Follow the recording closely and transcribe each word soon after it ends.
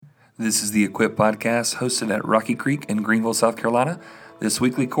This is the Equip Podcast, hosted at Rocky Creek in Greenville, South Carolina. This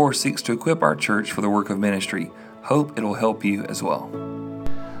weekly course seeks to equip our church for the work of ministry. Hope it'll help you as well.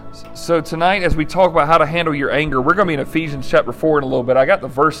 So tonight, as we talk about how to handle your anger, we're going to be in Ephesians chapter 4 in a little bit. I got the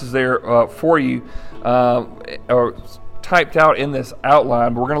verses there for you, or typed out in this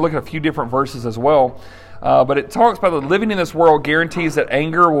outline, but we're going to look at a few different verses as well. But it talks about that living in this world guarantees that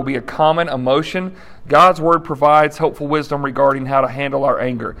anger will be a common emotion. God's Word provides helpful wisdom regarding how to handle our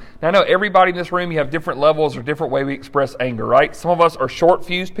anger. Now, I know everybody in this room, you have different levels or different way we express anger, right? Some of us are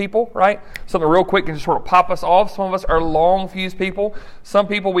short-fused people, right? Something real quick can just sort of pop us off. Some of us are long-fused people. Some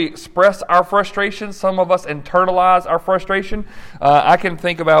people, we express our frustration. Some of us internalize our frustration. I can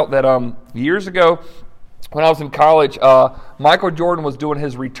think about that years ago when I was in college, Michael Jordan was doing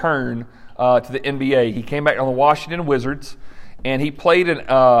his return to the NBA. He came back on the Washington Wizards, and he played in,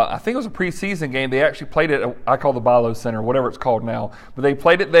 I think it was a preseason game. They actually played it, I call the Bilo Center, whatever it's called now. But they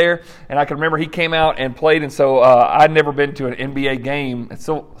played it there, and I can remember he came out and played, and so I'd never been to an NBA game. And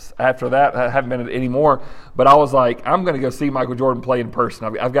still, after that, I haven't been anymore. But I was like, I'm going to go see Michael Jordan play in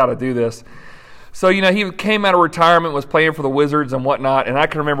person. I've got to do this. So, you know, he came out of retirement, was playing for the Wizards and whatnot, and I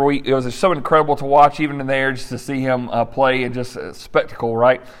can remember it was so incredible to watch even in there just to see him play, and just a spectacle,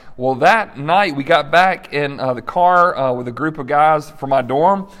 right? Well, that night we got back in the car with a group of guys from my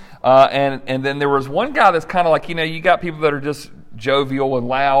dorm, and then there was one guy that's kind of like, you know, you got people that are just jovial and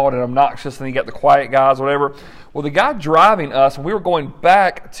loud and obnoxious, and you got the quiet guys, whatever. Well, the guy driving us, when we were going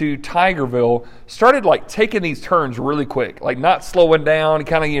back to Tigerville, started like taking these turns really quick, like not slowing down,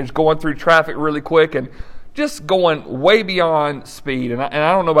 kind of, you know, just going through traffic really quick and just going way beyond speed. And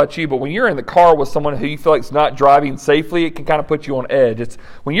I don't know about you, but when you're in the car with someone who you feel like is not driving safely, it can kind of put you on edge. It's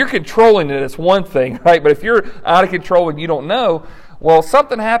when you're controlling it, it's one thing, right? But if you're out of control and you don't know, well,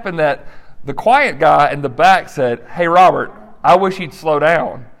 something happened that the quiet guy in the back said, "Hey, Robert, I wish you'd slow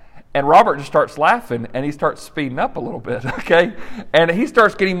down." And Robert just starts laughing, and he starts speeding up a little bit, okay? And he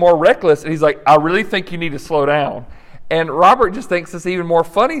starts getting more reckless, and he's like, "I really think you need to slow down." And Robert just thinks it's even more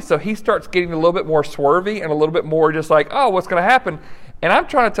funny, so he starts getting a little bit more swervy and a little bit more just like, "Oh, what's going to happen?" And I'm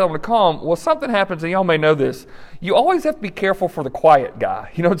trying to tell him to calm. Well, something happens, and y'all may know this. You always have to be careful for the quiet guy.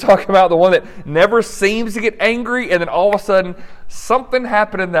 You know what I'm talking about? The one that never seems to get angry, and then all of a sudden, something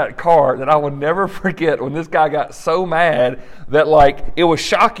happened in that car that I will never forget when this guy got so mad that, like, it was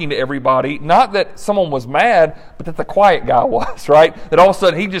shocking to everybody. Not that someone was mad, but that the quiet guy was, right? That all of a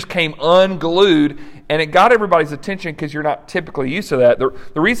sudden, he just came unglued, and it got everybody's attention because you're not typically used to that. The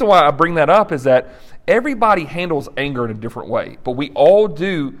reason why I bring that up is that everybody handles anger in a different way, but we all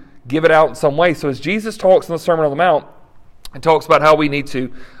do give it out in some way. So as Jesus talks in the Sermon on the Mount, and talks about how we need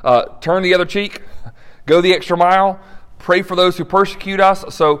to turn the other cheek, go the extra mile, pray for those who persecute us.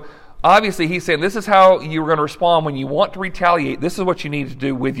 So obviously he's saying this is how you're going to respond when you want to retaliate. This is what you need to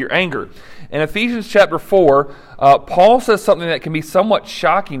do with your anger. In Ephesians chapter 4, Paul says something that can be somewhat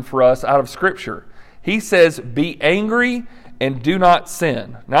shocking for us out of Scripture. He says, "Be angry and do not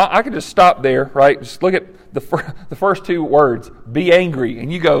sin." Now, I could just stop there, right? Just look at the first two words, "be angry."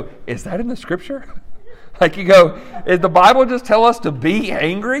 And you go, is that in the Scripture? Like you go, did the Bible just tell us to be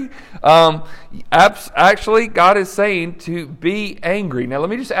angry? Actually, God is saying to be angry. Now, let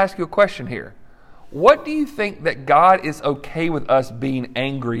me just ask you a question here. What do you think that God is okay with us being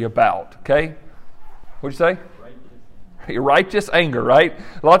angry about? Okay? What'd you say? Righteous anger, right?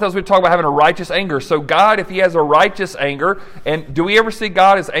 A lot of times we talk about having a righteous anger. So God, if He has a righteous anger, and do we ever see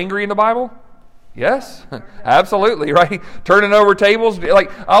God as angry in the Bible? Yes, absolutely, right? Turning over tables.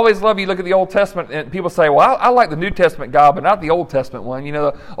 Like, I always love, you look at the Old Testament and people say, well, I like the New Testament God, but not the Old Testament one. You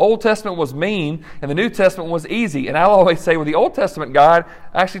know, the Old Testament was mean and the New Testament was easy. And I'll always say, well, the Old Testament God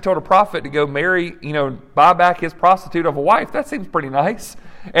actually told a prophet to go marry, you know, buy back his prostitute of a wife. That seems pretty nice.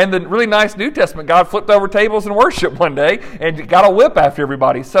 And the really nice New Testament God flipped over tables and worshiped one day and got a whip after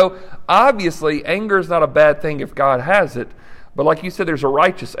everybody. So obviously, anger is not a bad thing if God has it. But like you said, there's a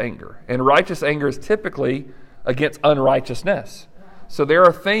righteous anger. And righteous anger is typically against unrighteousness. So there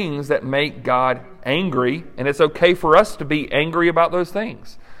are things that make God angry, and it's okay for us to be angry about those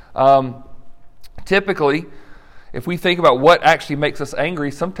things. Typically, if we think about what actually makes us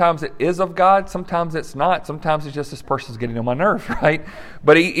angry, sometimes it is of God, sometimes it's not. Sometimes it's just this person's getting on my nerves, right?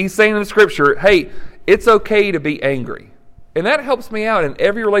 But he's saying in the Scripture, hey, it's okay to be angry. And that helps me out in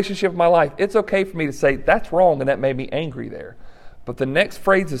every relationship of my life. It's okay for me to say, that's wrong, and that made me angry there. But the next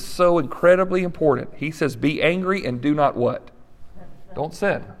phrase is so incredibly important. He says, be angry and do not what? Don't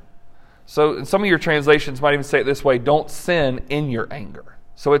sin. So in some of your translations might even say it this way, don't sin in your anger.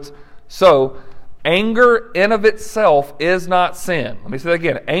 So anger in of itself is not sin. Let me say that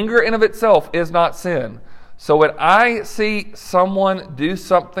again. Anger in of itself is not sin. So when I see someone do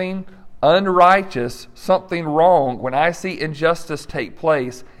something unrighteous, something wrong, when I see injustice take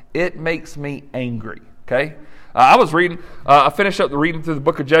place, it makes me angry, okay? I finished up reading through the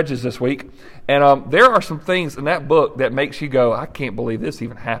book of Judges this week, and there are some things in that book that makes you go, I can't believe this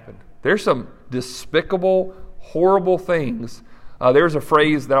even happened. There's some despicable, horrible things. There's a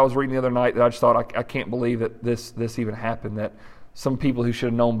phrase that I was reading the other night that I just thought, I can't believe that this even happened, that some people who should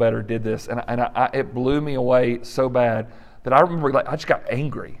have known better did this. And it blew me away so bad that I remember I just got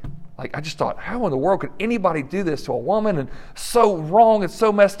angry. Like, I just thought, how in the world could anybody do this to a woman? And so wrong and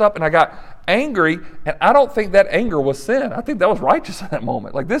so messed up. And I got angry, and I don't think that anger was sin. I think that was righteous in that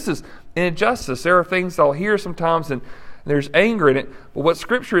moment. Like, this is injustice. There are things I'll hear sometimes, and there's anger in it. But what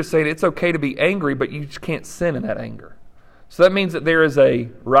Scripture is saying, it's okay to be angry, but you just can't sin in that anger. So that means that there is a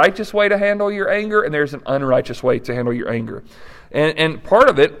righteous way to handle your anger, and there's an unrighteous way to handle your anger. And part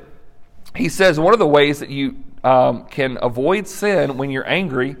of it, he says, one of the ways that you can avoid sin when you're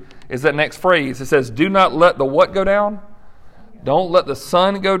angry is that next phrase. It says, do not let the what go down? Don't let the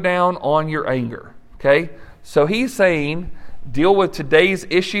sun go down on your anger. Okay? So he's saying, deal with today's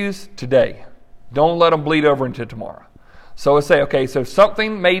issues today. Don't let them bleed over into tomorrow. So I say, okay, so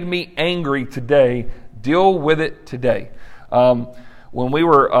something made me angry today. Deal with it today. When we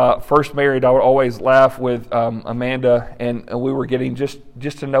were first married, I would always laugh with Amanda, and we were getting just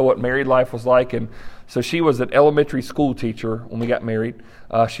to know what married life was like. And so she was an elementary school teacher when we got married.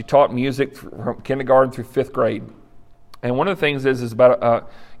 She taught music from kindergarten through 5th grade. And one of the things is about,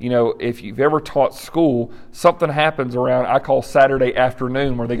 if you've ever taught school, something happens around, I call Saturday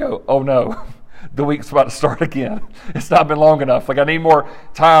afternoon, where they go, oh no, the week's about to start again. It's not been long enough. Like, I need more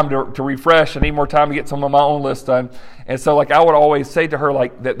time to refresh. I need more time to get some of my own list done. And so, like, I would always say to her,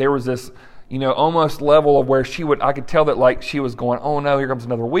 like, that there was this, almost level of where I could tell that, like, she was going, oh no, here comes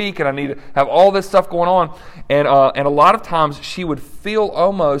another week, and I need to have all this stuff going on. And a lot of times she would feel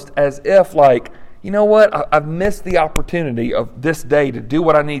almost as if, like, you know what, I've missed the opportunity of this day to do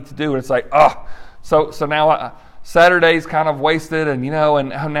what I need to do. And it's like, so now Saturday's kind of wasted, and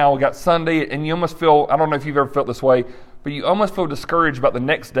now we got Sunday, and you almost feel, I don't know if you've ever felt this way, but you almost feel discouraged about the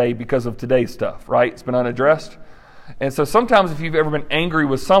next day because of today's stuff, right? It's been unaddressed. And so sometimes if you've ever been angry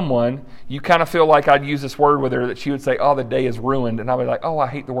with someone, you kind of feel like I'd use this word with her, that she would say, oh, the day is ruined. And I'd be like, oh, I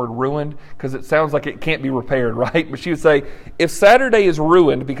hate the word ruined, because it sounds like it can't be repaired, right? But she would say, if Saturday is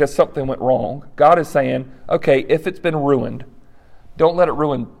ruined because something went wrong, God is saying, okay, if it's been ruined, don't let it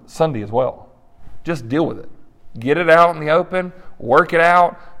ruin Sunday as well. Just deal with it. Get it out in the open, work it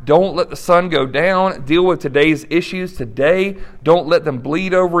out. Don't let the sun go down. Deal with today's issues today. Don't let them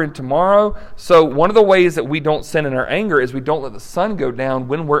bleed over in tomorrow. So one of the ways that we don't sin in our anger is we don't let the sun go down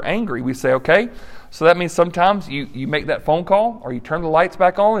when we're angry. We say, okay, so that means sometimes you make that phone call, or you turn the lights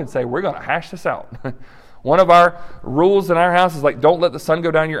back on and say, we're going to hash this out. One of our rules in our house is like, don't let the sun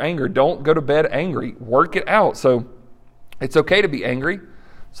go down your anger. Don't go to bed angry. Work it out. So it's okay to be angry.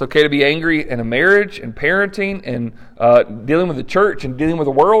 It's okay to be angry in a marriage and parenting and dealing with the church and dealing with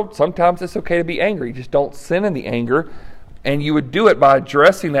the world. Sometimes it's okay to be angry. Just don't sin in the anger. And you would do it by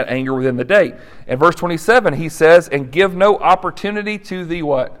addressing that anger within the day. In verse 27, he says, and give no opportunity to the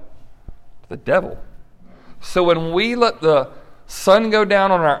what? The devil. So when we let the sun go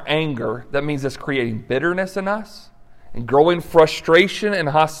down on our anger, that means it's creating bitterness in us and growing frustration and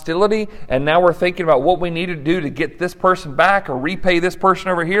hostility, and now we're thinking about what we need to do to get this person back or repay this person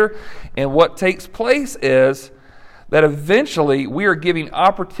over here. And what takes place is that eventually we are giving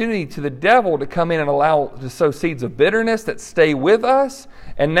opportunity to the devil to come in and allow to sow seeds of bitterness that stay with us.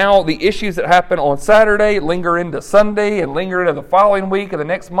 And now the issues that happen on Saturday linger into Sunday and linger into the following week and the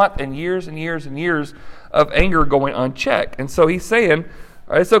next month, and years and years and years of anger going unchecked. And so he's saying,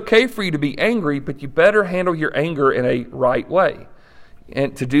 it's okay for you to be angry, but you better handle your anger in a right way.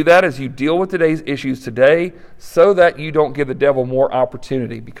 And to do that is you deal with today's issues today so that you don't give the devil more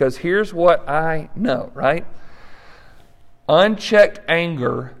opportunity. Because here's what I know, right? Unchecked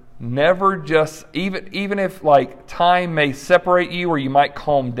anger never just, even if like time may separate you or you might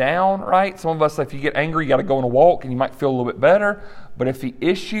calm down, right? Some of us, if you get angry, you got to go on a walk and you might feel a little bit better. But if the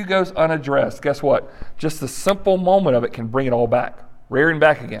issue goes unaddressed, guess what? Just the simple moment of it can bring it all back. Rearing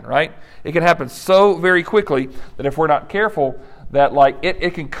back again, right? It can happen so very quickly that if we're not careful, that like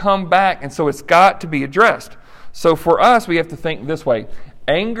it can come back, and so it's got to be addressed. So for us, we have to think this way.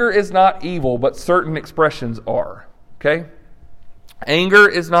 Anger is not evil, but certain expressions are. Okay? Anger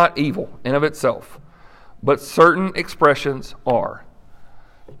is not evil in of itself, but certain expressions are.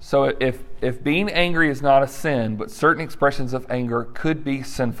 So if being angry is not a sin, but certain expressions of anger could be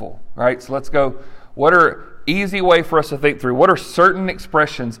sinful, right? So let's go. What are easy way for us to think through? What are certain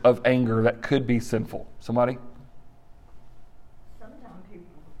expressions of anger that could be sinful? Somebody? Sometimes people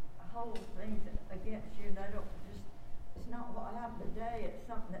hold things against you. They don't just, it's not what happened today, it's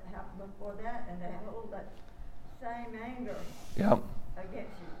something that happened before that, and they hold that same anger against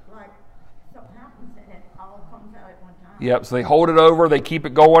you. Like something happens and it all comes out at one time. Yep, so they hold it over, they keep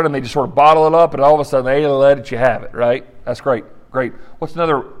it going, and they just sort of bottle it up, and all of a sudden they let you have it, right? That's great. Great. What's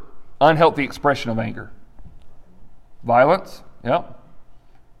another unhealthy expression of anger? Violence. Yep.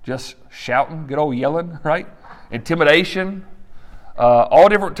 Just shouting, good old yelling, right? Intimidation. All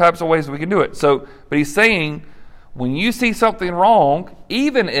different types of ways that we can do it. So, but he's saying, when you see something wrong,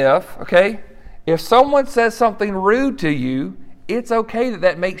 even if someone says something rude to you, it's okay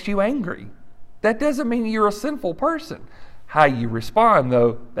that makes you angry. That doesn't mean you're a sinful person. How you respond,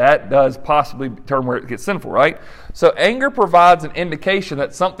 though, that does possibly determine where it gets sinful, right? So anger provides an indication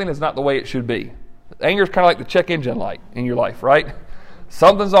that something is not the way it should be. Anger is kind of like the check engine light in your life, right?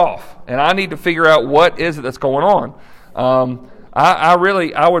 Something's off, and I need to figure out what is it that's going on.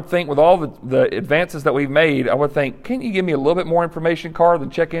 I would think with all the advances that we've made, I would think, can you give me a little bit more information, Carr, than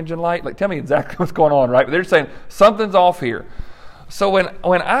check engine light? Like, tell me exactly what's going on, right? But they're saying something's off here. So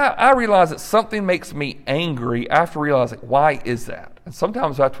when I realize that something makes me angry, I have to realize, like, why is that? And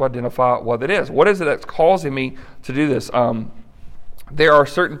sometimes I have to identify what it is. What is it that's causing me to do this? There are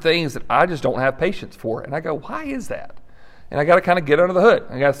certain things that I just don't have patience for. And I go, why is that? And I got to kind of get under the hood.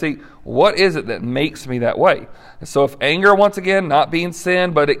 I got to see, what is it that makes me that way? And so if anger, once again, not being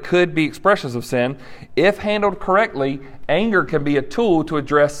sin, but it could be expressions of sin, if handled correctly, anger can be a tool to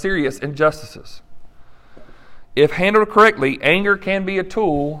address serious injustices. If handled correctly, anger can be a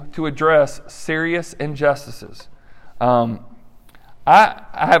tool to address serious injustices. I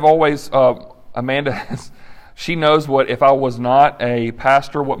have always, Amanda, she knows what, if I was not a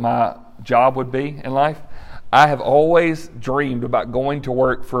pastor, what my job would be in life. I have always dreamed about going to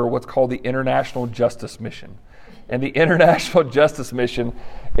work for what's called the International Justice Mission. And the International Justice Mission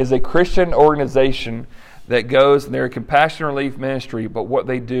is a Christian organization that goes, and they're a compassion relief ministry, but what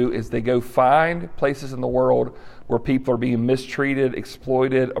they do is they go find places in the world where people are being mistreated,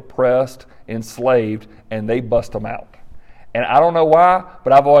 exploited, oppressed, enslaved, and they bust them out. And I don't know why,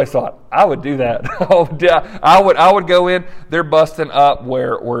 but I've always thought, I would do that. I would go in, they're busting up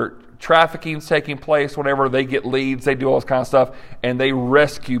where trafficking's taking place, whenever they get leads, they do all this kind of stuff, and they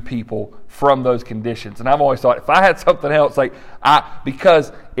rescue people from those conditions. And I've always thought, if I had something else,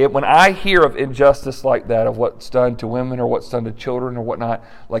 when I hear of injustice like that, of what's done to women or what's done to children or whatnot,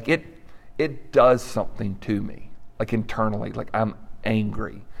 like it does something to me, like internally, like I'm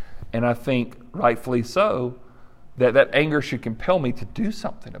angry. And I think, rightfully so, that anger should compel me to do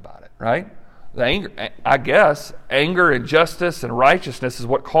something about it, right? The anger, I guess, anger and justice and righteousness is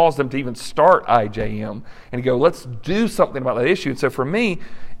what caused them to even start IJM and go, let's do something about that issue. And so for me,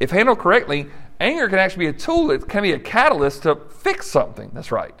 if handled correctly, anger can actually be a tool. It can be a catalyst to fix something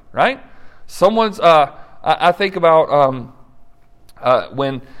that's right? I think about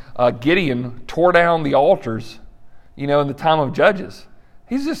when Gideon tore down the altars, in the time of Judges.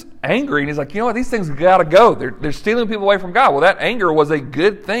 He's just angry, and he's like, you know what, these things got to go. They're stealing people away from God. Well, that anger was a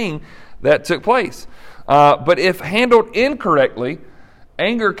good thing that took place. But if handled incorrectly,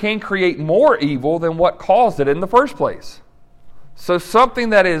 anger can create more evil than what caused it in the first place. So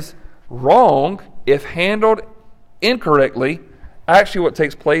something that is wrong, if handled incorrectly, actually what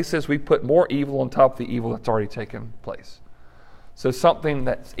takes place is we put more evil on top of the evil that's already taken place. So something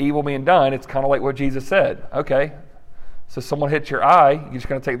that's evil being done, it's kind of like what Jesus said. Okay, so someone hits your eye, you're just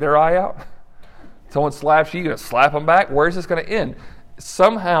going to take their eye out? Someone slaps you, you're going to slap them back? Where is this going to end?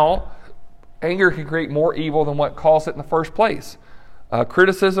 Somehow, anger can create more evil than what caused it in the first place.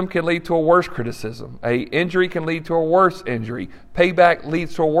 Criticism can lead to a worse criticism. An injury can lead to a worse injury. Payback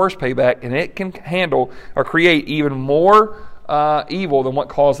leads to a worse payback, and it can handle or create even more evil than what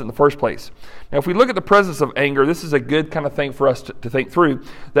caused it in the first place. Now, if we look at the presence of anger, this is a good kind of thing for us to think through.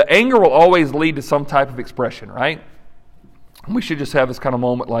 The anger will always lead to some type of expression, right? We should just have this kind of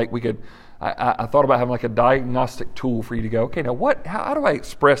moment like we could, I thought about having like a diagnostic tool for you to go, okay, now how do I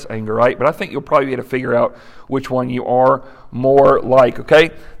express anger, right? But I think you'll probably be able to figure out which one you are more like,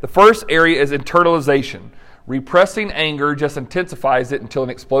 okay? The first area is internalization. Repressing anger just intensifies it until an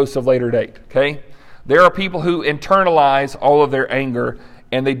explosive later date, okay? There are people who internalize all of their anger,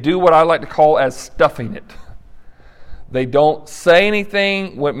 and they do what I like to call as stuffing it. They don't say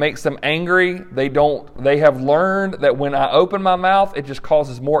anything when it makes them angry. They have learned that when I open my mouth, it just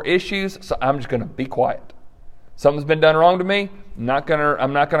causes more issues, so I'm just going to be quiet. Something's been done wrong to me. I'm not going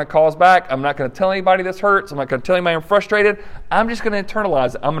to cause back. I'm not going to tell anybody this hurts. I'm not going to tell anybody I'm frustrated. I'm just going to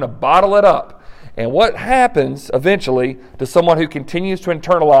internalize it. I'm going to bottle it up. And what happens eventually to someone who continues to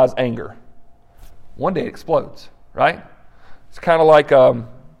internalize anger? One day it explodes, right? It's kind of like,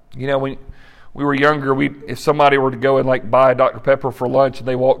 when we were younger, if somebody were to go and like buy a Dr. Pepper for lunch and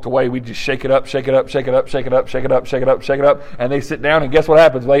they walked away, we'd just shake it up, shake it up, shake it up, shake it up, shake it up, shake it up, shake it up, and they sit down, and guess what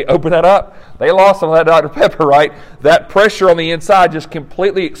happens? They open that up. They lost some of that Dr. Pepper, right? That pressure on the inside just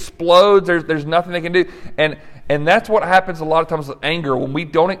completely explodes. There's nothing they can do. And that's what happens a lot of times with anger. When we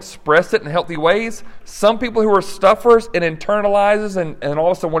don't express it in healthy ways, some people who are stuffers, it internalizes, and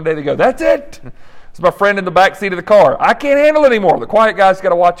all of a sudden one day they go, that's it. It's my friend in the back seat of the car. I can't handle it anymore. The quiet guy's got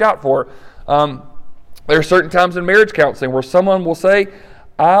to watch out for. There are certain times in marriage counseling where someone will say,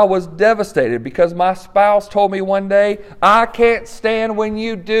 I was devastated because my spouse told me one day, I can't stand when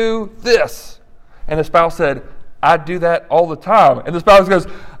you do this. And the spouse said, I do that all the time. And the spouse goes,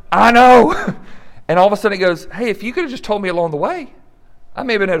 I know. And all of a sudden it goes, hey, if you could have just told me along the way, I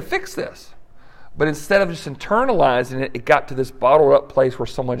may have been able to fix this. But instead of just internalizing it, it got to this bottled up place where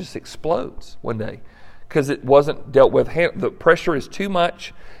someone just explodes one day because it wasn't dealt with. The pressure is too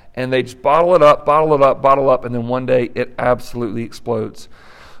much, and they just bottle it up, and then one day it absolutely explodes.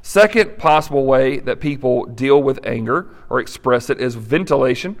 Second possible way that people deal with anger or express it is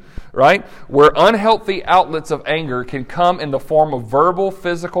ventilation, right? Where unhealthy outlets of anger can come in the form of verbal,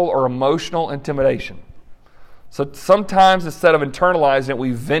 physical, or emotional intimidation. So sometimes instead of internalizing it,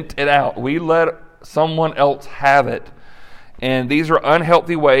 we vent it out. We let someone else have it. And these are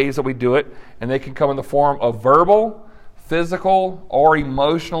unhealthy ways that we do it, and they can come in the form of verbal, physical, or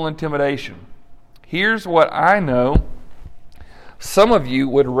emotional intimidation. Here's what I know. Some of you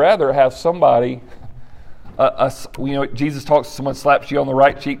would rather have somebody, Jesus talks, someone slaps you on the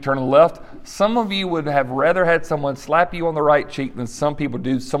right cheek, turn to the left. Some of you would have rather had someone slap you on the right cheek than some people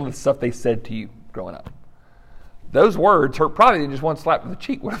do some of the stuff they said to you growing up. Those words hurt probably than just one slap to the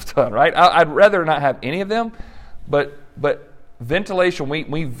cheek would have done, right? I'd rather not have any of them, but ventilation,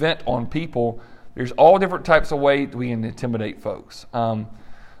 we vent on people. There's all different types of ways we can intimidate folks.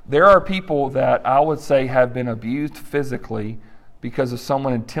 There are people that I would say have been abused physically because of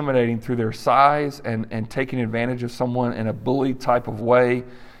someone intimidating through their size and taking advantage of someone in a bully type of way,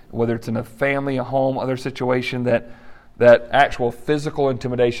 whether it's in a family, a home, other situation that actual physical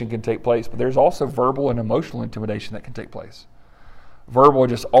intimidation can take place. But there's also verbal and emotional intimidation that can take place. Verbal,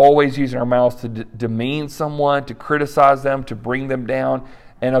 just always using our mouths to demean someone, to criticize them, to bring them down.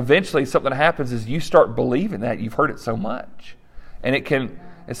 And eventually something happens is you start believing that. You've heard it so much. And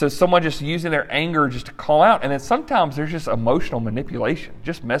so someone just using their anger just to call out. And then sometimes there's just emotional manipulation.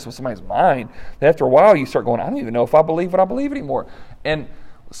 Just mess with somebody's mind. And after a while you start going, I don't even know if I believe what I believe anymore. And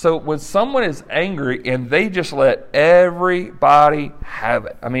so when someone is angry and they just let everybody have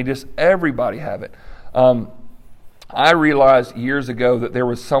it. I mean, just everybody have it. I realized years ago that there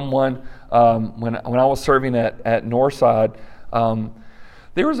was someone, when I was serving at Northside,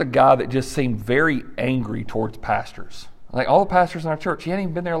 there was a guy that just seemed very angry towards pastors. Like all the pastors in our church, he hadn't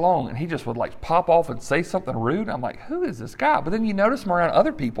even been there long, and he just would like pop off and say something rude. I'm like, who is this guy? But then you notice him around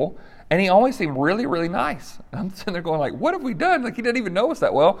other people, and he always seemed really, really nice. And I'm sitting there going like, what have we done? Like he didn't even know us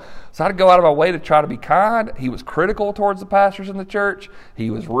that well. So I had to go out of my way to try to be kind. He was critical towards the pastors in the church. He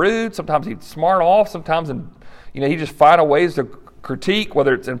was rude. Sometimes he'd smart off. Sometimes he just find ways to critique,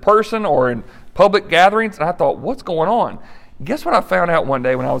 whether it's in person or in public gatherings. And I thought, what's going on? Guess what I found out one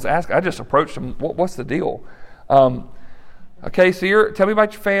day when I was asking? I just approached him. What's the deal? Okay, so tell me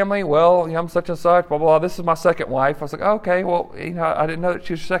about your family. Well, I'm such and such, blah, blah, blah. This is my second wife. I was like, okay, well, I didn't know that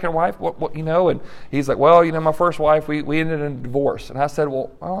she was your second wife. What, and he's like, well, my first wife, we ended in a divorce. And I said,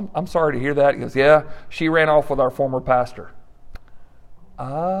 well, I'm sorry to hear that. He goes, yeah, she ran off with our former pastor.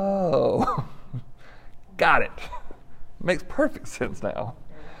 Oh, got it. Makes perfect sense now.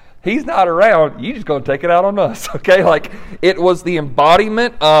 He's not around. You just going to take it out on us, okay? Like it was the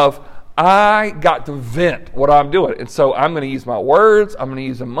embodiment of I got to vent what I'm doing. And so I'm going to use my words. I'm going to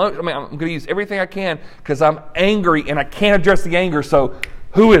use emotion. I'm going to use everything I can because I'm angry and I can't address the anger. So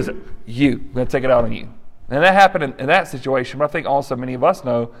who is it? You. I'm going to take it out on you. And that happened in that situation. But I think also many of us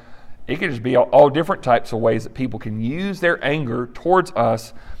know it could just be all different types of ways that people can use their anger towards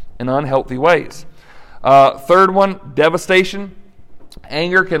us in unhealthy ways. Third one, devastation.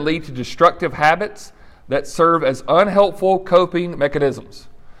 Anger can lead to destructive habits that serve as unhelpful coping mechanisms.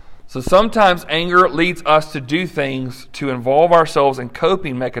 So sometimes anger leads us to do things to involve ourselves in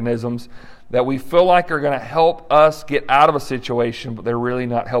coping mechanisms that we feel like are going to help us get out of a situation, but they're really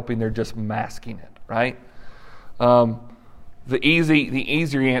not helping. They're just masking it, right? The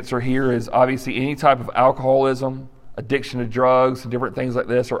easier answer here is obviously any type of alcoholism, addiction to drugs, and different things like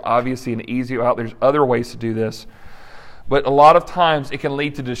this are obviously an easy out. There's other ways to do this. But a lot of times it can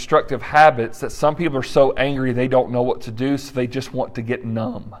lead to destructive habits that some people are so angry they don't know what to do, so they just want to get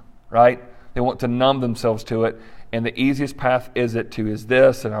numb, right? They want to numb themselves to it. And the easiest path is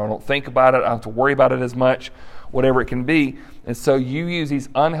this, and I don't think about it, I don't have to worry about it as much, whatever it can be. And so you use these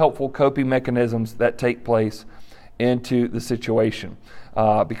unhelpful coping mechanisms that take place into the situation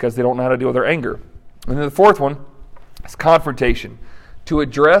because they don't know how to deal with their anger. And then the fourth one is confrontation. To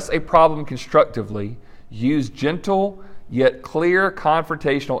address a problem constructively, use gentle yet clear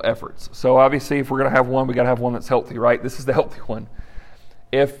confrontational efforts. So obviously if we're going to have one, we got to have one that's healthy, right? This is the healthy one.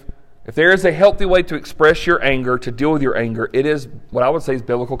 If there is a healthy way to express your anger, to deal with your anger, it is what I would say is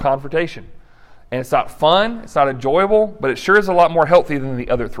biblical confrontation. And it's not fun, it's not enjoyable, but it sure is a lot more healthy than the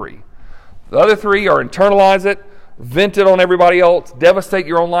other three. The other three are internalize it, vent it on everybody else, devastate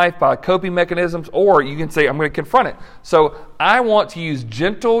your own life by coping mechanisms, or you can say, I'm going to confront it. So I want to use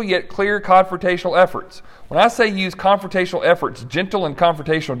gentle yet clear confrontational efforts. When I say use confrontational efforts, gentle and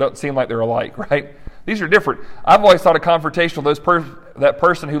confrontational don't seem like they're alike, right? These are different. I've always thought of confrontational, that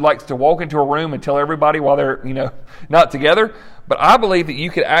person who likes to walk into a room and tell everybody while they're, not together. But I believe that you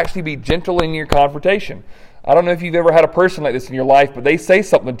could actually be gentle in your confrontation. I don't know if you've ever had a person like this in your life, but they say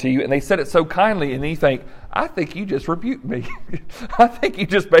something to you and they said it so kindly and then you think, I think you just rebuked me. I think you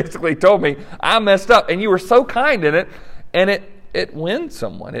just basically told me I messed up, and you were so kind in it, and it wins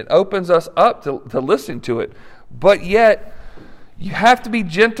someone. It opens us up to listen to it. But yet, you have to be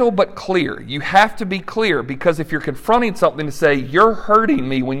gentle but clear. You have to be clear, because if you're confronting something to say, you're hurting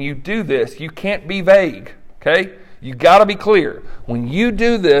me when you do this, you can't be vague, okay? You got to be clear. When you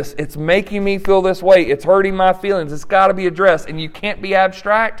do this, it's making me feel this way. It's hurting my feelings. It's got to be addressed, and you can't be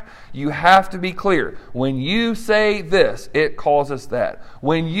abstract. You have to be clear. When you say this, it causes that.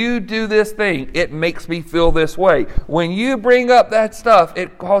 When you do this thing, it makes me feel this way. When you bring up that stuff,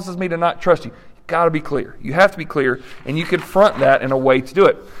 it causes me to not trust you. You've got to be clear. You have to be clear, and you confront that in a way to do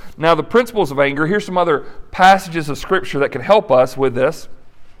it. Now, the principles of anger, here's some other passages of Scripture that can help us with this.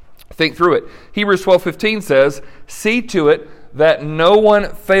 Think through it. Hebrews 12:15 says, see to it that no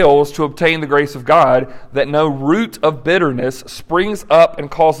one fails to obtain the grace of God, that no root of bitterness springs up and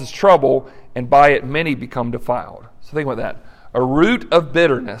causes trouble, and by it many become defiled. So think about that. A root of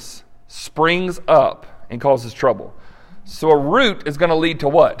bitterness springs up and causes trouble. So a root is going to lead to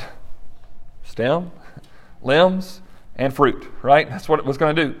what? Stem, limbs, and fruit, right? That's what it was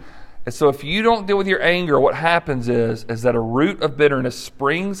going to do. And so if you don't deal with your anger, what happens is that a root of bitterness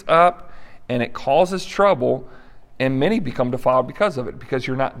springs up and it causes trouble, and many become defiled because of it, because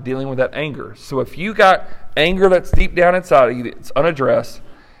you're not dealing with that anger. So if you got anger that's deep down inside of you, it's unaddressed,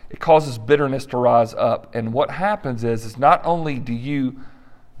 it causes bitterness to rise up. And what happens is not only do you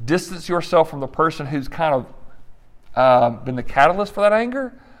distance yourself from the person who's kind of been the catalyst for that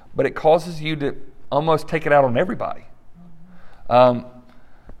anger, but it causes you to almost take it out on everybody.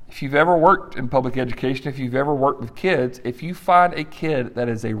 If you've ever worked in public education, if you've ever worked with kids, if you find a kid that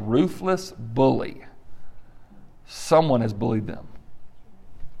is a ruthless bully, someone has bullied them.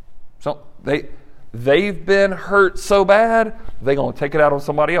 So they've been hurt so bad, they're going to take it out on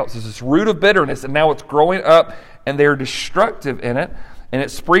somebody else. There's this root of bitterness, and now it's growing up, and they're destructive in it, and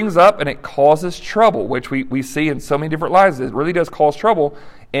it springs up, and it causes trouble, which we see in so many different lives. It really does cause trouble,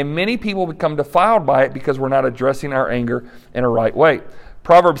 and many people become defiled by it because we're not addressing our anger in a right way.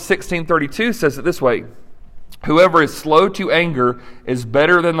 Proverbs 16:32 says it this way, whoever is slow to anger is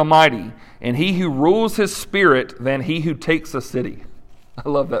better than the mighty, and he who rules his spirit than he who takes a city. I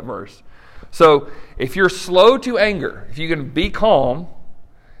love that verse. So if you're slow to anger, if you can be calm,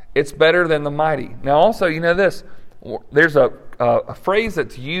 it's better than the mighty. Now also, you know this, there's a phrase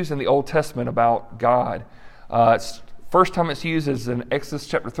that's used in the Old Testament about God. First time it's used is in Exodus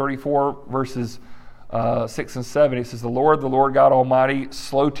chapter 34, verses 6 and 7. It says, the Lord God Almighty,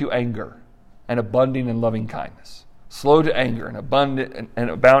 slow to anger and abundant in loving kindness. Slow to anger and abundant and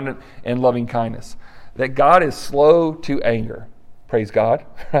aboundant in loving kindness. That God is slow to anger. Praise God,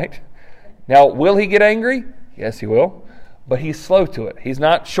 right? Now, will he get angry? Yes, he will. But he's slow to it. He's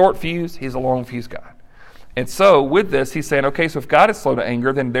not short fused, he's a long fused God. And so with this, he's saying, okay, so if God is slow to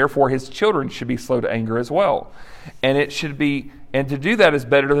anger, then therefore his children should be slow to anger as well. And it should be, and to do that is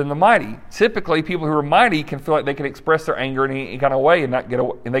better than the mighty. Typically, people who are mighty can feel like they can express their anger in any kind of way and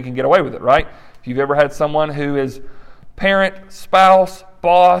they can get away with it, right? If you've ever had someone who is parent, spouse,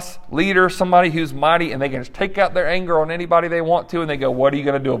 boss, leader, somebody who's mighty, and they can just take out their anger on anybody they want to, and they go, what are you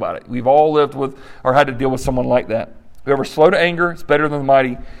going to do about it? We've all lived with or had to deal with someone like that. Whoever's slow to anger is better than the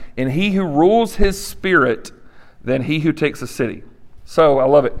mighty, and he who rules his spirit than he who takes a city. So, I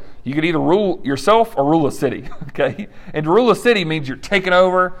love it. You can either rule yourself or rule a city, okay? And to rule a city means you're taking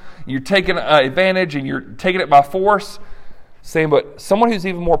over, you're taking advantage, and you're taking it by force. saying, but someone who's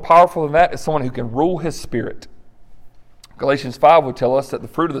even more powerful than that is someone who can rule his spirit. Galatians 5 would tell us that the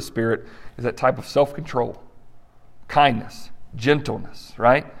fruit of the Spirit is that type of self-control, kindness, gentleness,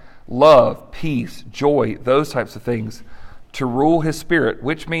 right? Love, peace, joy, those types of things to rule his spirit,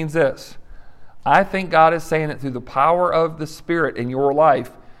 which means this. I think God is saying that through the power of the Spirit in your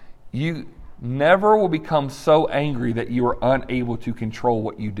life, you never will become so angry that you are unable to control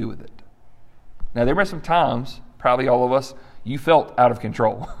what you do with it. Now, there were some times, probably all of us, you felt out of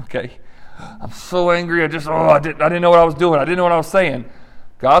control, okay? I'm so angry, I didn't know what I was doing. I didn't know what I was saying.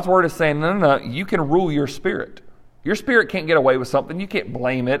 God's word is saying, no, you can rule your spirit. Your spirit can't get away with something. You can't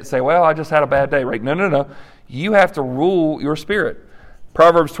blame it and say, well, I just had a bad day, right? No. You have to rule your spirit.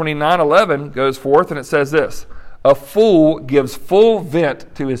 Proverbs 29:11 goes forth and it says this, a fool gives full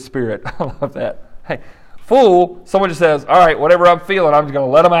vent to his spirit. I love that. Hey, fool, someone just says, all right, whatever I'm feeling, I'm just going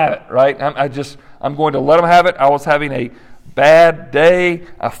to let them have it, right? I'm going to let them have it. I was having a bad day,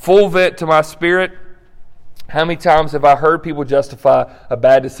 a full vent to my spirit. How many times have I heard people justify a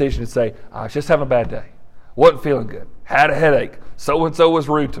bad decision and say, I was just having a bad day, wasn't feeling good, had a headache, so-and-so was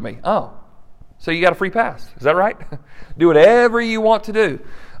rude to me. Oh, so you got a free pass. Is that right? Do whatever you want to do.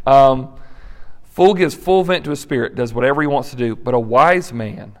 Fool gives full vent to his spirit, does whatever he wants to do. But a wise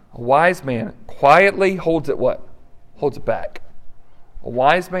man quietly holds it what? Holds it back. A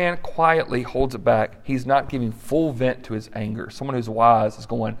wise man quietly holds it back. He's not giving full vent to his anger. Someone who's wise is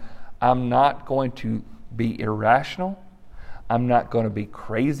going, I'm not going to be irrational. I'm not going to be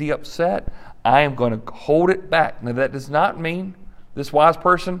crazy upset. I am going to hold it back. Now, that does not mean this wise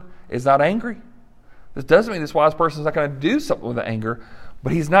person is not angry. This doesn't mean this wise person is not going to do something with the anger,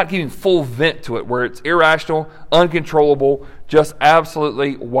 but he's not giving full vent to it where it's irrational, uncontrollable, just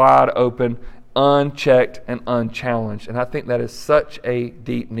absolutely wide open, unchecked and unchallenged. And I think that is such a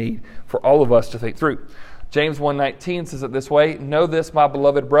deep need for all of us to think through. James 1:19 says it this way, know this, my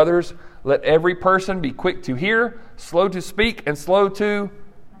beloved brothers, let every person be quick to hear, slow to speak, and slow to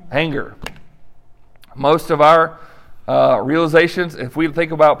anger. Most of our realizations, if we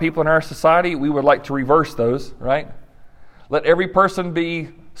think about people in our society, we would like to reverse those, right? Let every person be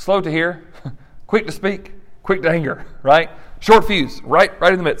slow to hear, quick to speak, quick to anger, right? Short fuse, right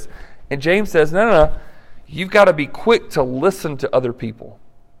in the midst. And James says, no. You've got to be quick to listen to other people.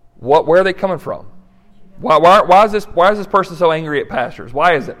 Where are they coming from? Why is this person so angry at pastors?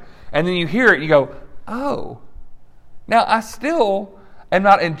 Why is it? And then you hear it, and you go, oh. Now, I still am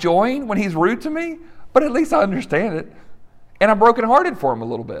not enjoying when he's rude to me, but at least I understand it. And I'm brokenhearted for him a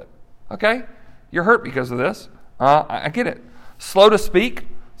little bit. Okay? You're hurt because of this. I get it. Slow to speak.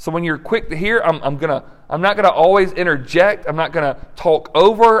 So when you're quick to hear, I'm not gonna always interject. I'm not gonna talk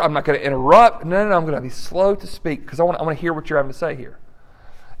over. I'm not gonna interrupt. No. I'm gonna be slow to speak because I want to hear what you're having to say here.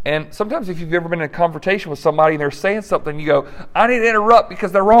 And sometimes if you've ever been in a confrontation with somebody and they're saying something, you go, I need to interrupt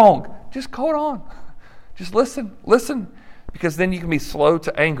because they're wrong. Just hold on. Just listen, because then you can be slow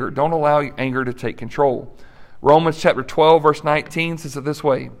to anger. Don't allow anger to take control. Romans chapter 12, verse 19 says it this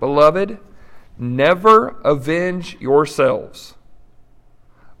way, Beloved, never avenge yourselves,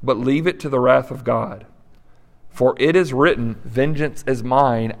 but leave it to the wrath of God. For it is written, Vengeance is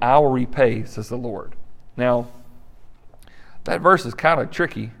mine, I will repay, says the Lord. Now, that verse is kind of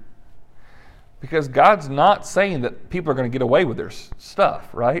tricky because God's not saying that people are going to get away with their stuff,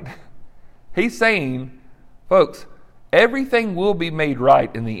 right? He's saying, folks, everything will be made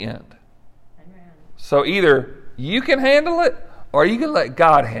right in the end. Amen. So either you can handle it or you can let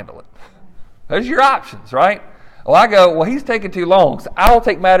God handle it. Those are your options, right? Well, I go, well, he's taking too long, so I'll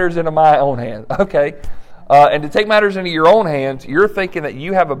take matters into my own hands. Okay. And to take matters into your own hands, you're thinking that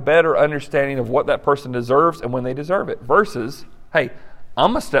you have a better understanding of what that person deserves and when they deserve it. Versus, hey,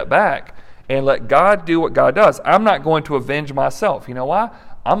 I'm going to step back and let God do what God does. I'm not going to avenge myself. You know why?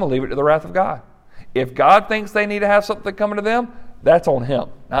 I'm going to leave it to the wrath of God. If God thinks they need to have something coming to them, that's on him,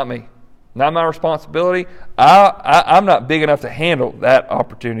 not me. Not my responsibility. I'm not big enough to handle that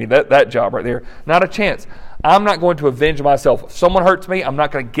opportunity, that job right there. Not a chance. I'm not going to avenge myself. If someone hurts me, I'm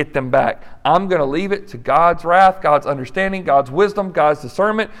not going to get them back. I'm going to leave it to God's wrath, God's understanding, God's wisdom, God's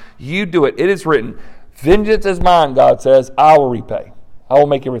discernment. You do it. It is written. Vengeance is mine, God says. I will repay. I will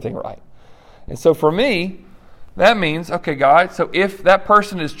make everything right. And so for me, that means, okay, God, so if that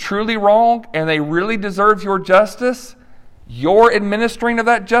person is truly wrong and they really deserve your justice, your administering of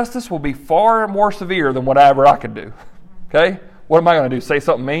that justice will be far more severe than whatever I can do. Okay? What am I going to do? Say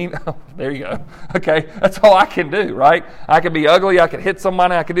something mean? There you go. Okay? That's all I can do, right? I can be ugly. I can hit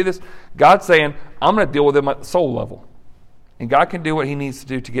somebody. I can do this. God's saying, I'm going to deal with them at the soul level. And God can do what he needs to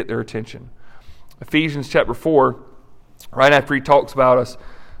do to get their attention. Ephesians chapter 4, right after he talks about us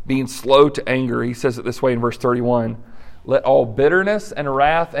being slow to anger, he says it this way in verse 31. Let all bitterness and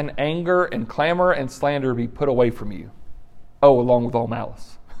wrath and anger and clamor and slander be put away from you. Oh, along with all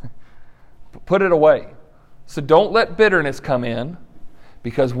malice. Put it away. So don't let bitterness come in,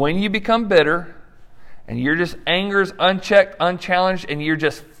 because when you become bitter and you're just anger's unchecked, unchallenged, and you're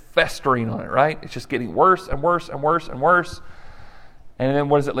just festering on it, right? It's just getting worse and worse and worse and worse. And then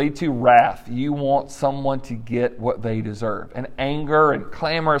what does it lead to? Wrath. You want someone to get what they deserve. And anger and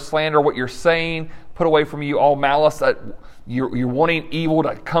clamor, slander, what you're saying, put away from you all malice, that you're wanting evil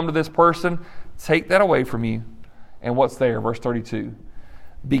to come to this person. Take that away from you. And what's there? Verse 32.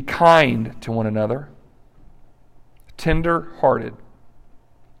 Be kind to one another, tender-hearted,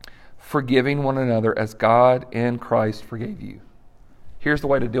 forgiving one another as God in Christ forgave you. Here's the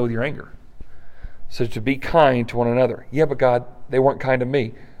way to deal with your anger. So to be kind to one another. Yeah, but God, they weren't kind to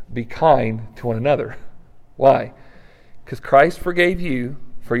me. Be kind to one another. Why? Because Christ forgave you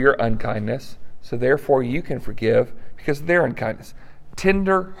for your unkindness, so therefore you can forgive because of their unkindness.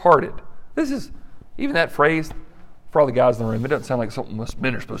 Tender-hearted. This is, even that phrase, for all the guys in the room, it doesn't sound like something most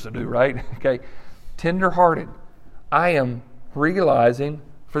men are supposed to do, right? Okay. Tender-hearted. I am realizing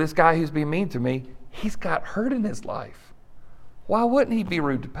for this guy who's being mean to me, he's got hurt in his life. Why wouldn't he be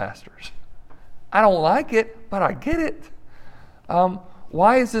rude to pastors? I don't like it, but I get it.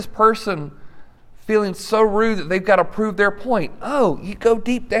 Why is this person feeling so rude that they've got to prove their point? Oh, you go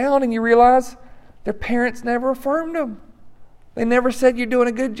deep down and you realize their parents never affirmed them. They never said you're doing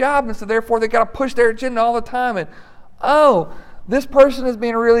a good job, and so therefore they got to push their agenda all the time. And oh, this person is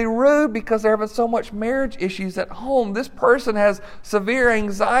being really rude because they're having so much marriage issues at home. This person has severe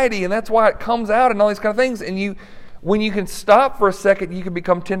anxiety, and that's why it comes out and all these kind of things. And when you can stop for a second, you can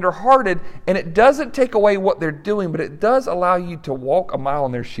become tender-hearted, and it doesn't take away what they're doing, but it does allow you to walk a mile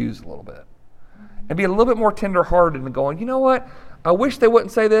in their shoes a little bit and be a little bit more tender-hearted and going, you know what? I wish they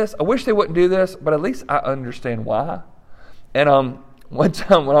wouldn't say this. I wish they wouldn't do this, but at least I understand why. And one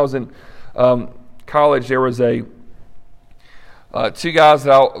time when I was in college, there was two guys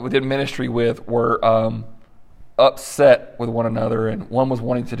that I did ministry with were upset with one another, and one was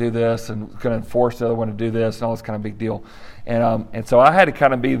wanting to do this and going to force the other one to do this and all this kind of big deal. And so I had to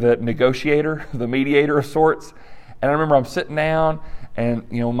kind of be the negotiator, the mediator of sorts. And I remember I'm sitting down,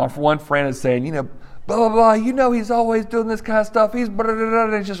 and my one friend is saying, blah, blah, blah, he's always doing this kind of stuff. He's blah, blah, blah,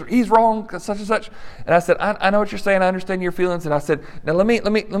 blah, he's wrong, such and such. And I said, I know what you're saying. I understand your feelings. And I said, now let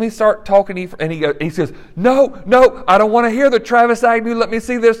me start talking to you. And he says, no, I don't want to hear the Travis Agnew. Let me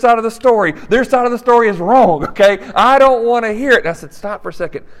see their side of the story. Their side of the story is wrong, okay? I don't want to hear it. And I said, stop for a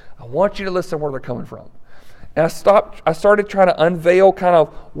second. I want you to listen where they're coming from. And I started trying to unveil kind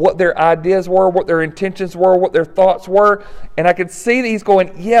of what their ideas were, what their intentions were, what their thoughts were. And I could see that he's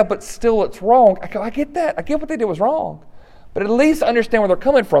going, yeah, but still it's wrong. I get that. I get what they did was wrong. But at least understand where they're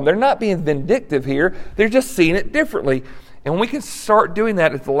coming from. They're not being vindictive here. They're just seeing it differently. And when we can start doing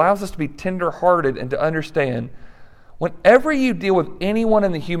that, it allows us to be tender-hearted and to understand whenever you deal with anyone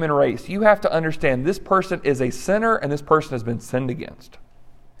in the human race, you have to understand this person is a sinner and this person has been sinned against.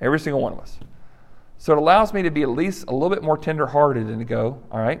 Every single one of us. So it allows me to be at least a little bit more tender-hearted and to go,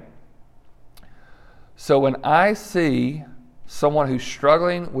 all right. So when I see someone who's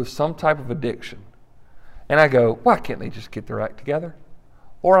struggling with some type of addiction, and I go, why can't they just get their act together?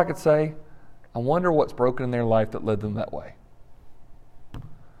 Or I could say, I wonder what's broken in their life that led them that way.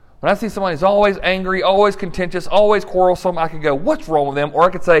 When I see someone who's always angry, always contentious, always quarrelsome, I could go, what's wrong with them? Or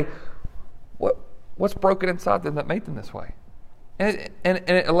I could say, what's broken inside them that made them this way? And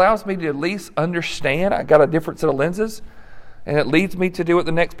it allows me to at least understand. I got a different set of lenses. And it leads me to do what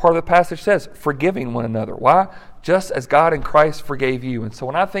the next part of the passage says, forgiving one another. Why? Just as God in Christ forgave you. And so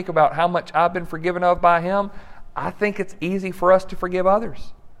when I think about how much I've been forgiven of by Him, I think it's easy for us to forgive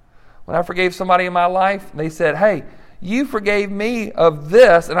others. When I forgave somebody in my life, they said, hey, you forgave me of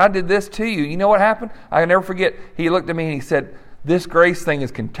this, and I did this to you. You know what happened? I can never forget. He looked at me and he said, this grace thing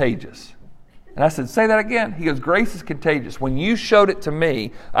is contagious. And I said, say that again. He goes, grace is contagious. When you showed it to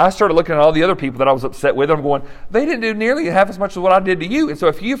me, I started looking at all the other people that I was upset with. I'm going, they didn't do nearly half as much as what I did to you. And so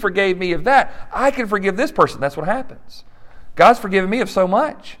if you forgave me of that, I can forgive this person. That's what happens. God's forgiven me of so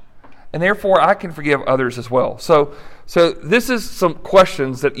much. And therefore, I can forgive others as well. So this is some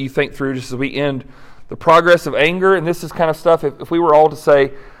questions that you think through just as we end the progress of anger. And this is kind of stuff, if we were all to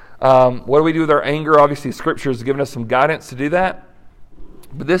say, what do we do with our anger? Obviously, Scripture has given us some guidance to do that.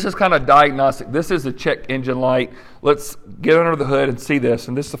 But this is kind of diagnostic. This is a check engine light. Let's get under the hood and see this.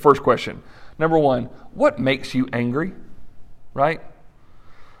 And this is the first question. Number one, what makes you angry? Right?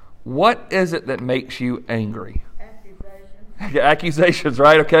 What is it that makes you angry? Accusations,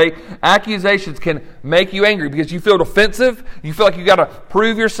 right? Okay? Accusations can make you angry because you feel defensive. You feel like you got to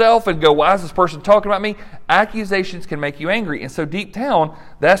prove yourself and go, why is this person talking about me? Accusations can make you angry. And so deep down,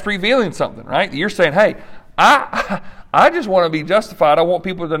 that's revealing something, right? You're saying, hey, I just want to be justified. I want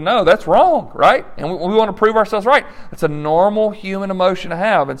people to know that's wrong, right? And we want to prove ourselves right. It's a normal human emotion to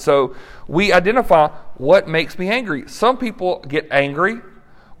have. And so we identify what makes me angry. Some people get angry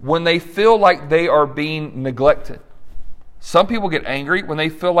when they feel like they are being neglected. Some people get angry when they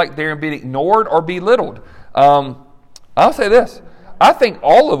feel like they're being ignored or belittled. I'll say this. I think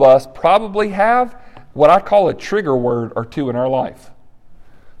all of us probably have what I call a trigger word or two in our life.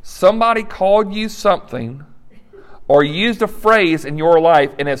 Somebody called you something or used a phrase in your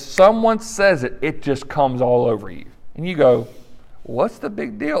life, and if someone says it, it just comes all over you. And you go, what's the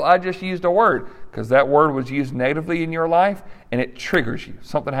big deal? I just used a word. Because that word was used negatively in your life, and it triggers you.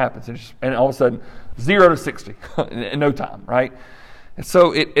 Something happens, and all of a sudden, 0 to 60 in no time, right? And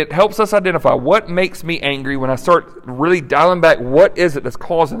so it helps us identify what makes me angry when I start really dialing back, what is it that's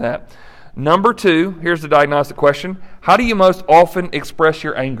causing that? Number 2, here's the diagnostic question. How do you most often express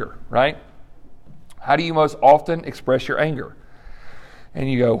your anger, right? How do you most often express your anger? And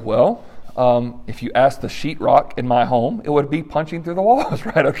you go, well, if you ask the sheetrock in my home, it would be punching through the walls,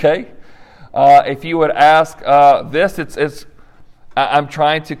 right? Okay? If you would ask I'm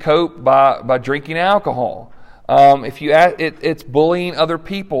trying to cope by drinking alcohol. If you ask, it's bullying other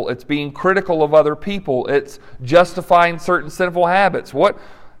people. It's being critical of other people. It's justifying certain sinful habits.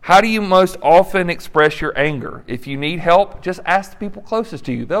 How do you most often express your anger? If you need help, just ask the people closest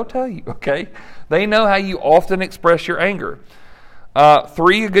to you. They'll tell you, okay? They know how you often express your anger.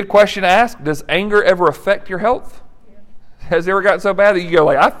 3, a good question to ask, does anger ever affect your health? Has it ever gotten so bad that you go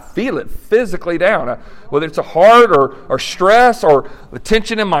like, I feel it physically down? Whether it's a heart or stress or the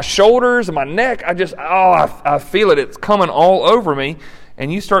tension in my shoulders and my neck, I feel it. It's coming all over me.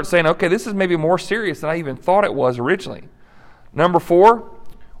 And you start saying, okay, this is maybe more serious than I even thought it was originally. Number 4,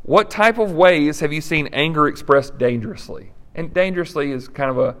 what type of ways have you seen anger expressed dangerously? And dangerously is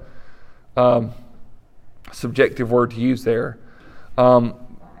kind of a subjective word to use there.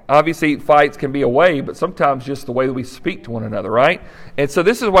 Obviously, fights can be a way, but sometimes just the way that we speak to one another, right? And so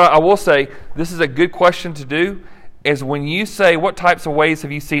this is what I will say, this is a good question to do, is when you say, what types of ways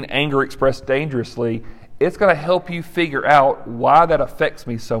have you seen anger expressed dangerously, it's going to help you figure out why that affects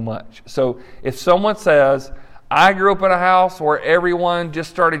me so much. So if someone says, I grew up in a house where everyone just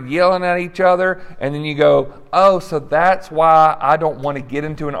started yelling at each other, and then you go, oh, so that's why I don't want to get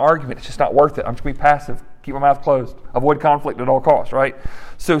into an argument. It's just not worth it. I'm just going to be passive. Keep my mouth closed. Avoid conflict at all costs, right?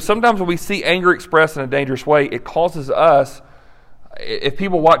 So sometimes when we see anger expressed in a dangerous way, it causes us, if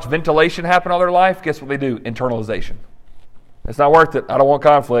people watch ventilation happen all their life, guess what they do? Internalization. It's not worth it. I don't want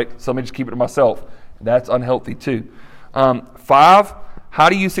conflict, so let me just keep it to myself. That's unhealthy too. 5, how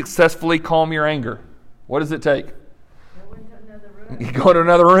do you successfully calm your anger? What does it take? You go to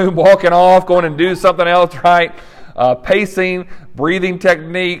another room, walking off, going and do something else, right? Pacing, breathing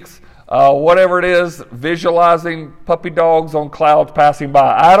techniques, whatever it is, visualizing puppy dogs on clouds passing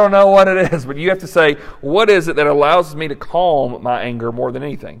by. I don't know what it is, but you have to say, what is it that allows me to calm my anger more than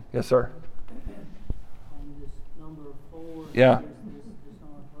anything? Yes, sir. This number 4. Yeah. This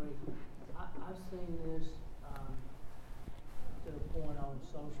number 3. I've seen this to the point on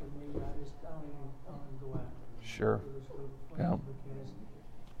social media. I don't even go after it. Sure. Yeah. Because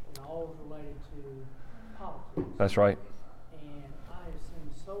all is related to politics. That's right. And I have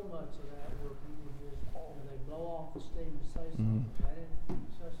seen so much of that where people just, they blow off the steam and say something. I didn't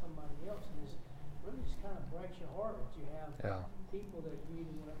say somebody else, and it really just kind of breaks your heart that you have people that you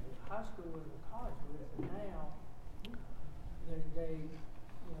either went to high school with or college with, and now they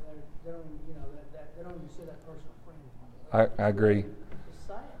don't even see that person a friend. I agree. It's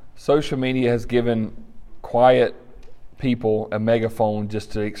sad. Social media has given quiet people a megaphone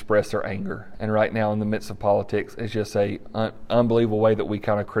just to express their anger. And right now in the midst of politics, it's just a unbelievable way that we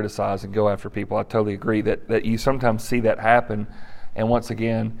kind of criticize and go after people. I totally agree that you sometimes see that happen. And once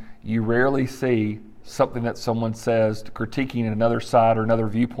again, you rarely see something that someone says critiquing another side or another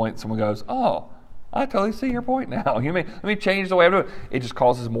viewpoint. Someone goes, oh, I totally see your point now. Let me change the way I do it. It just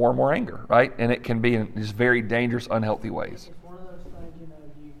causes more and more anger, right? And it can be in these very dangerous, unhealthy ways. It's one of those things, you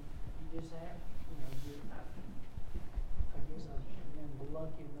just have, I guess I've been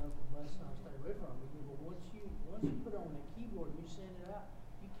lucky enough to bless and I'll stay away from it. But once you put it on the keyboard and you send it out,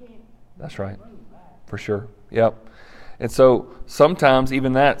 you can't. That's right. Bring it back. For sure. Yep. And so sometimes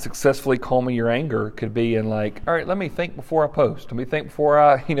even that, successfully calming your anger, could be in like, all right, let me think before I post. Let me think before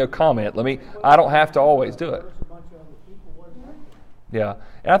I, comment. I don't have to always do it. There's a bunch of other people. What is that? Yeah.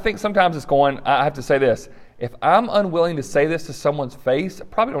 And I think sometimes it's I have to say this, If I'm unwilling to say this to someone's face, I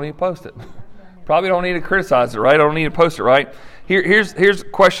probably don't need to post it. Probably don't need to criticize it, right? I don't need to post it, right? Here's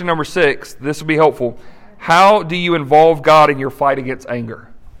question number 6. This will be helpful. How do you involve God in your fight against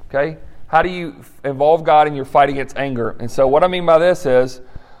anger? Okay? How do you involve God in your fight against anger? And so what I mean by this is,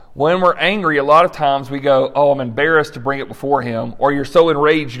 when we're angry, a lot of times we go, oh, I'm embarrassed to bring it before Him, or you're so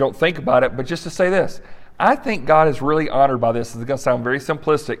enraged you don't think about it. But just to say this, I think God is really honored by this. It's going to sound very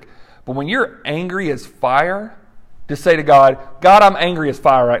simplistic, but when you're angry as fire, just say to God, God, I'm angry as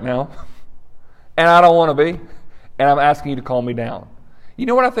fire right now, and I don't want to be, and I'm asking you to calm me down. You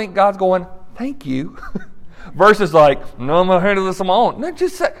know what I think God's going, thank you, versus like, no, I'm going to handle this on my own. No,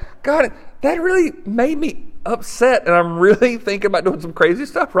 just say, God, that really made me upset, and I'm really thinking about doing some crazy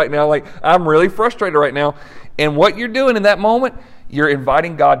stuff right now. Like, I'm really frustrated right now. And what you're doing in that moment, you're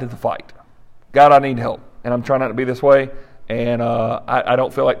inviting God to the fight. God, I need help, and I'm trying not to be this way, and I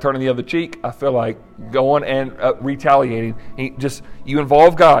don't feel like turning the other cheek. I feel like going and retaliating. You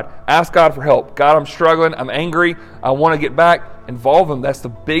involve God. Ask God for help. God, I'm struggling. I'm angry. I want to get back. Involve Him. That's the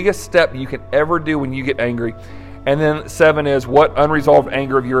biggest step you can ever do when you get angry. And then 7 is, what unresolved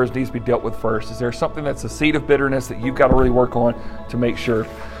anger of yours needs to be dealt with first? Is there something that's a seed of bitterness that you've got to really work on to make sure?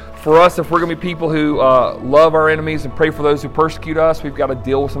 For us, if we're going to be people who love our enemies and pray for those who persecute us, we've got to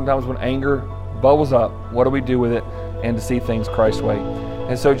deal with sometimes when anger bubbles up. What do we do with it? And to see things Christ's way.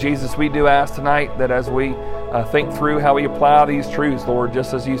 And so, Jesus, we do ask tonight that as we think through how we apply these truths, Lord,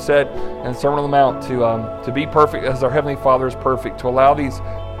 just as you said in the Sermon on the Mount, to be perfect as our Heavenly Father is perfect, to allow these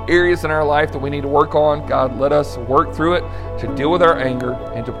areas in our life that we need to work on. God, let us work through it to deal with our anger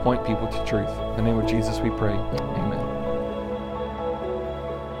and to point people to truth. In the name of Jesus we pray. Amen.